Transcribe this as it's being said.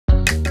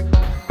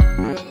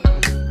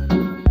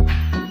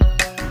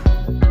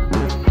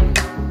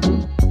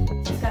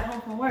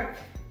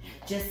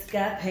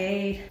just got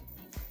paid.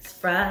 It's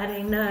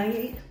Friday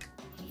night.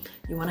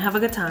 You wanna have a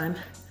good time.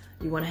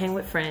 You wanna hang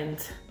with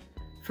friends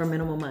for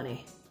minimal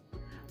money.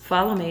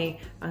 Follow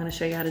me. I'm gonna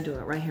show you how to do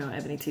it right here on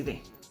Ebony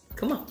TV.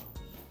 Come on.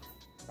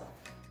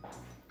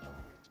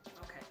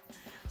 Okay,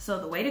 so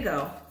the way to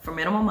go for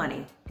minimal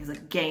money is a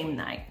game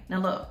night. Now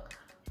look,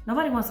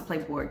 nobody wants to play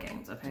board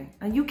games, okay?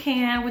 And you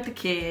can with the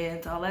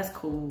kids, all that's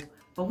cool,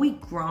 but we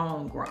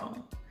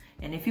grown.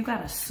 And if you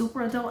got a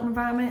super adult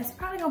environment, it's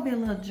probably gonna be a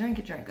little drink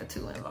or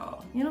two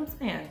involved. You know what I'm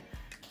saying?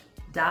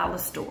 Dollar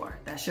store,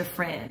 that's your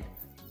friend.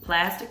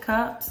 Plastic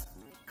cups,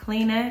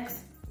 Kleenex,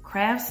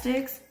 craft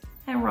sticks,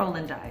 and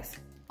rolling dice.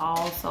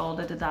 All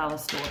sold at the dollar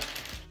store.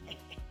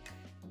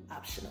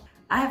 Optional.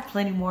 I have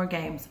plenty more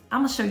games. I'm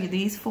gonna show you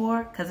these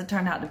 4 because it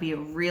turned out to be a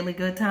really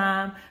good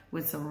time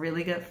with some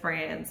really good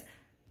friends.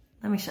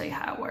 Let me show you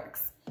how it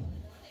works.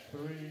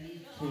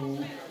 3,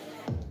 2.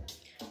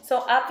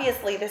 So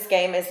obviously this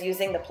game is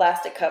using the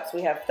plastic cups.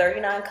 We have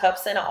 39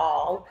 cups in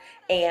all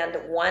and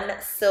 1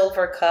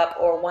 silver cup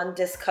or 1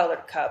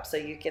 discolored cup so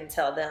you can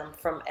tell them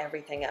from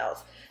everything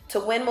else. To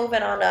win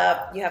moving on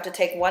up, you have to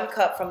take 1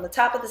 cup from the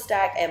top of the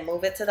stack and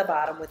move it to the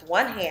bottom with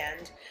 1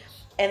 hand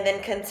and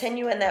then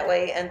continue in that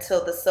way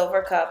until the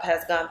silver cup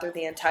has gone through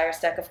the entire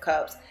stack of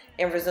cups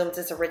and resumes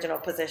its original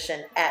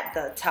position at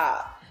the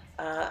top.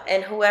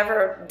 And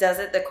whoever does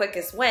it the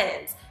quickest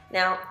wins.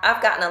 Now,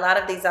 I've gotten a lot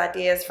of these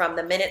ideas from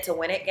the Minute to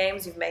Win It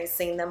games. You may have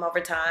seen them over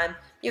time.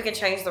 You can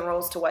change the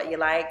rules to what you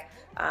like.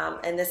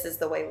 And this is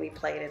the way we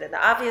played it. And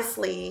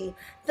obviously,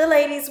 the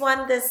ladies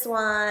won this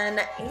one.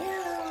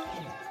 Yeah.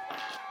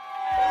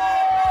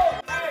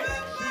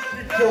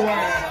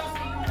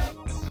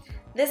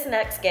 This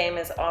next game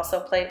is also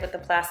played with the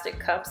plastic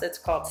cups. It's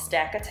called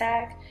Stack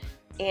Attack.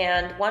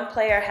 And one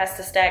player has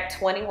to stack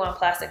 21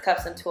 plastic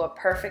cups into a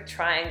perfect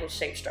triangle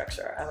shape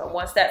structure.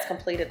 Once that's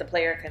completed, the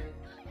player can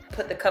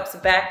put the cups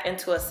back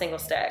into a single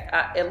stack.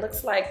 It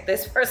looks like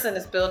this person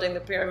is building the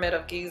Pyramid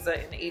of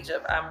Giza in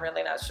Egypt. I'm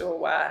really not sure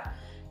why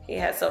he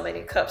has so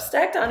many cups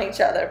stacked on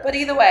each other. But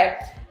either way,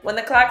 when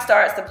the clock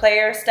starts, the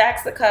player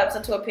stacks the cups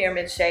into a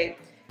pyramid shape.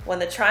 When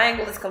the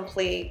triangle is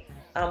complete,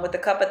 with the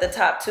cup at the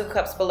top, 2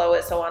 cups below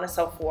it, so on and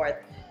so forth,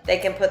 they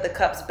can put the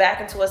cups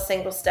back into a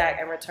single stack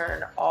and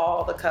return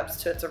all the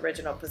cups to its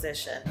original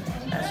position.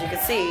 As you can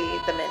see,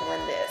 the men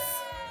win this.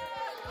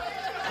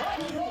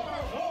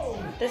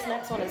 This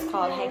next one is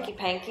called Hanky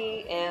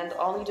Panky, and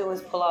all you do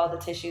is pull all the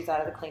tissues out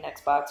of the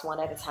Kleenex box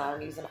one at a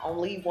time using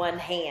only 1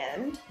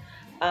 hand.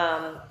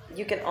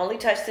 You can only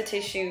touch the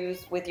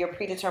tissues with your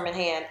predetermined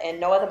hand, and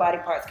no other body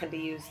parts can be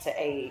used to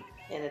aid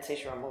in the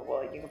tissue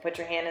removal. You can put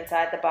your hand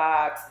inside the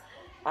box.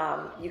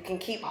 You can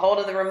keep hold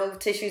of the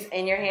removed tissues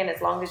in your hand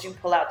as long as you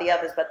pull out the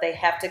others, but they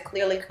have to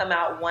clearly come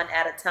out 1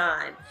 at a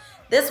time.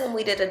 This one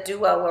we did a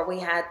duo where we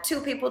had 2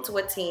 people to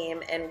a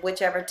team, and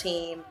whichever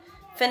team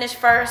finished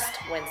first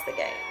wins the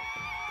game.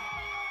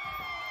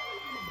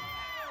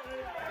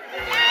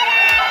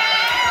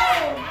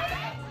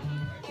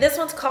 This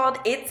one's called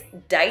It's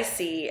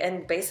Dicey,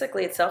 and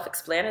basically it's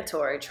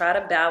self-explanatory. Try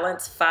to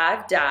balance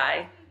 5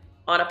 die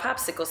on a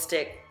popsicle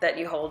stick that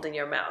you hold in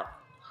your mouth.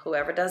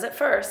 Whoever does it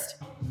first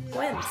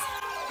wins.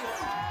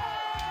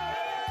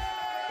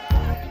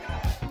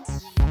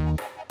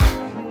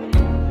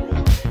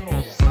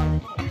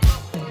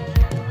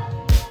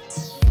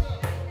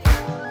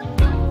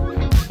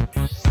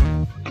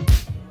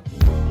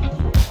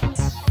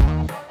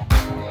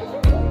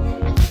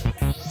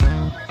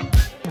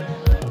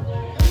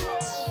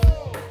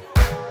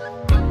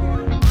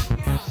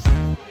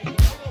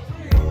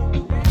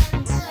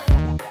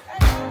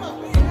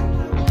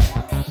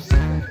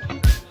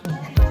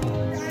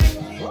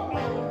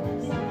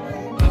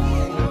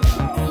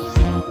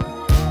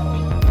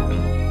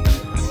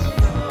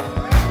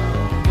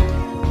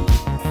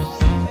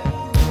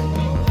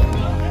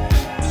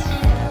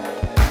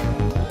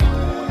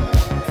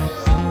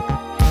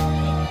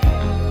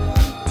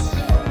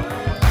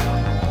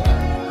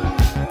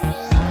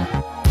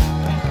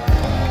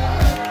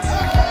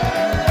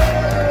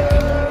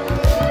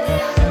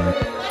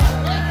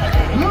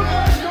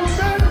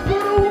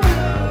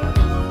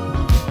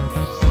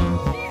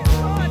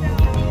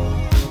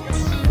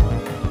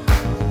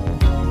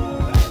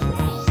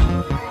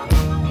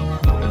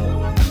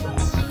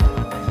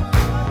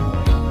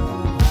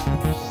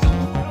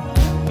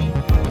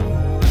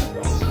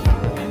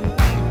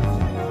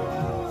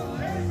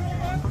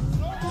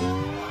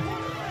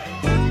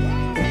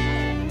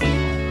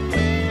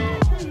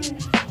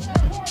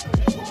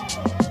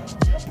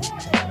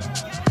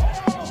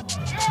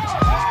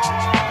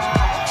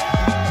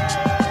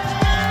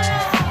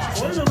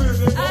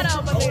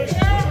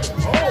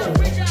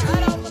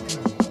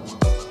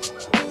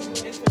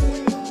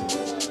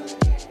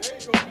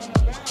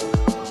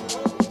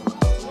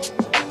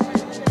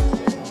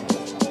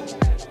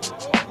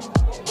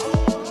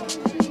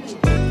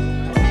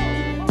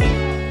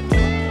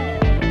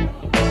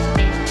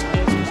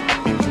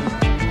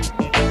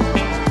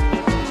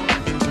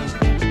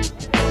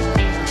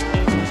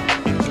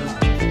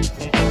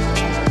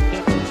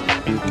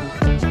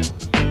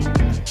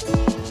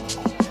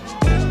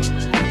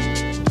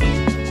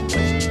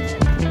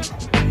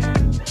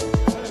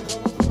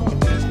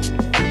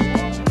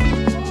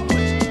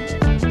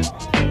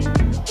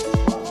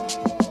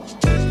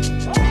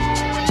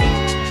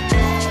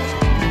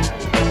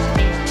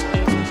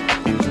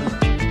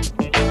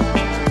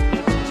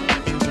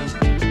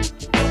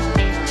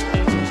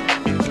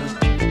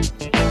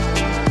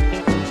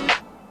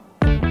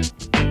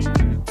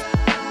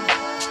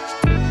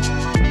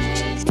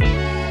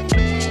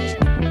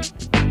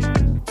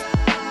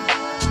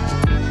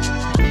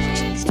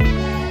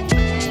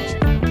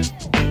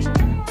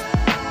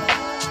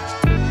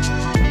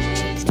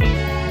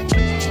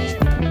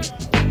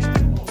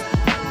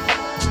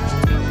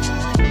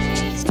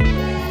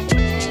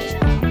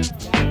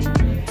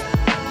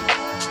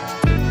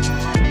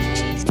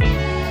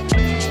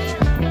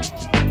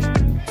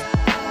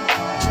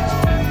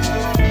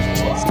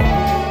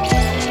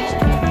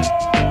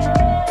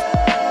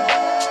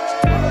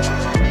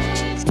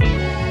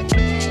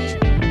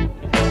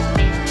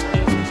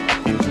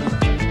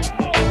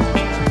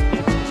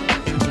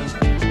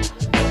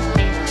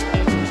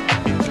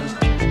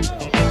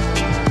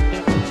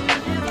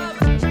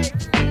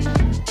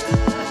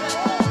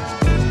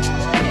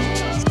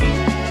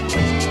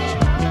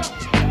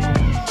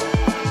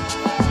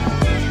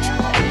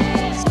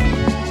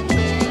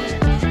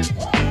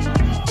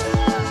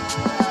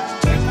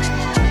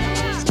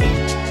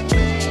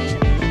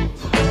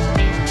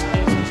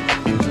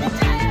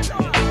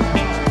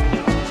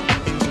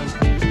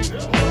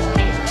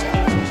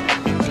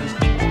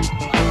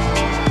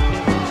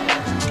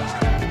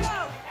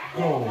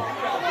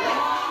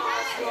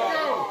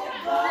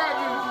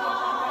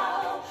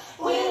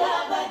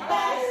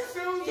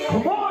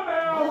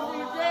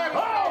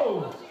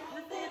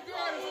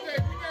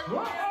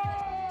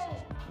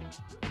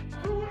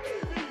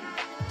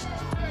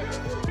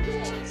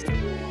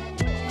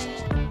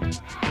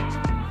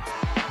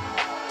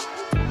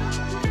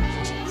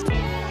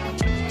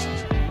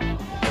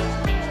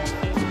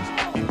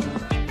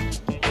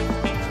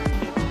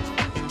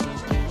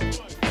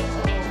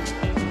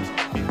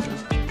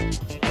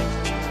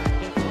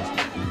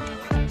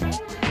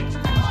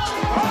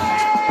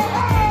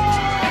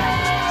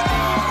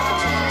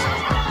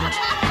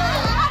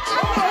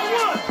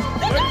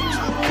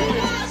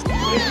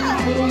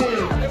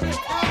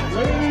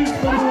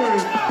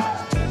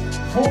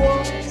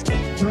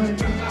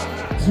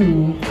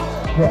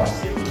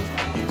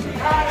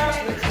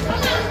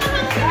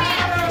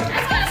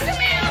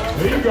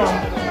 we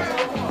go.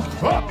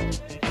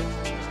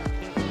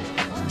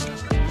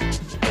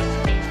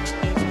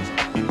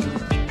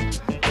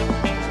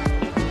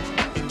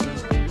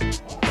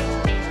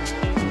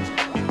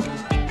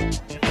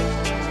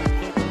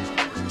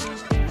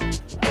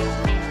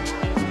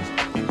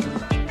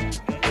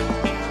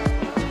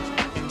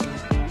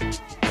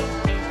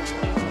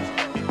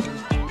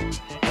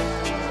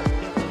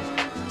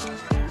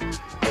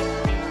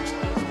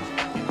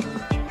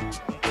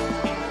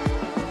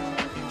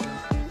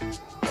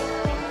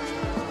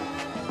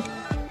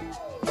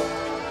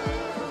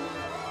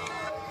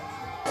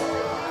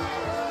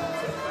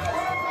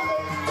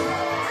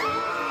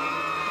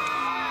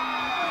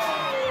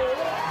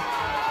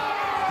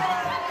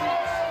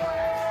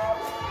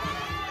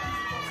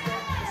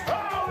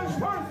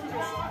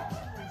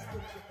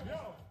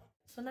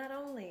 So not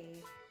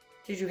only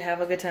did you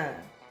have a good time,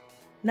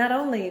 not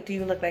only do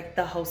you look like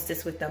the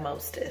hostess with the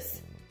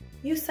mostest,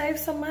 you saved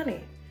some money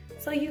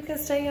so you can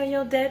stay on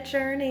your debt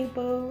journey,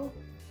 boo.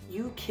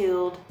 You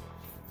killed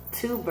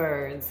 2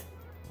 birds,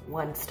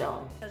 1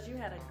 stone. Because you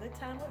had a good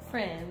time with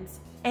friends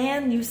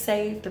and you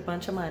saved a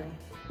bunch of money.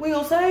 We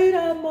gonna save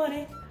that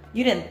money.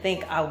 You didn't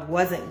think I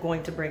wasn't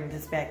going to bring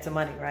this back to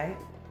money, right?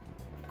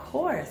 Of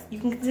course, you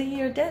can continue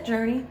your debt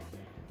journey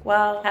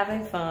while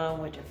having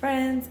fun with your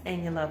friends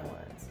and your loved ones.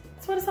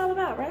 That's what it's all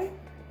about, right?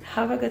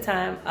 Have a good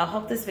time. I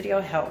hope this video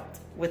helped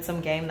with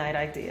some game night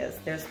ideas.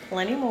 There's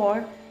plenty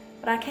more,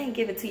 but I can't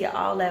give it to you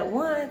all at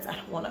once. I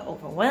don't want to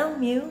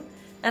overwhelm you,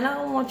 and I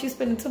don't want you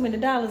spending too many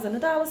dollars in the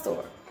dollar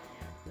store.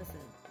 Listen,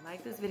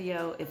 like this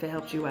video if it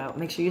helps you out.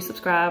 Make sure you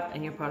subscribe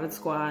and you're part of the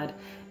squad,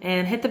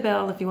 and hit the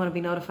bell if you want to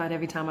be notified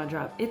every time I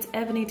drop. It's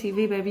Ebony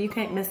TV, baby. You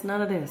can't miss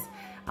none of this.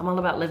 I'm all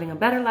about living a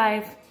better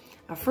life,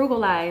 a frugal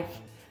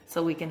life,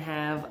 so we can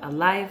have a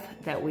life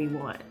that we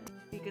want.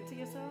 Be good to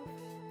yourself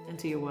and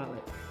to your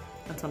wallet.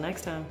 Until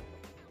next time.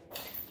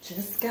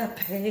 Just got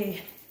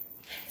paid.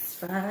 It's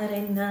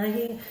Friday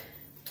night.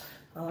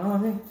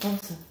 All in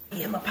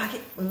my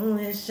pocket. Ooh,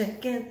 it's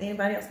shaking.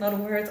 Anybody else know the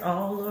words?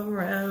 All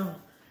around.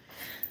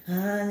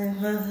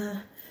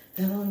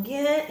 I'm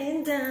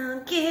getting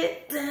down.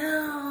 Get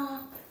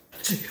down.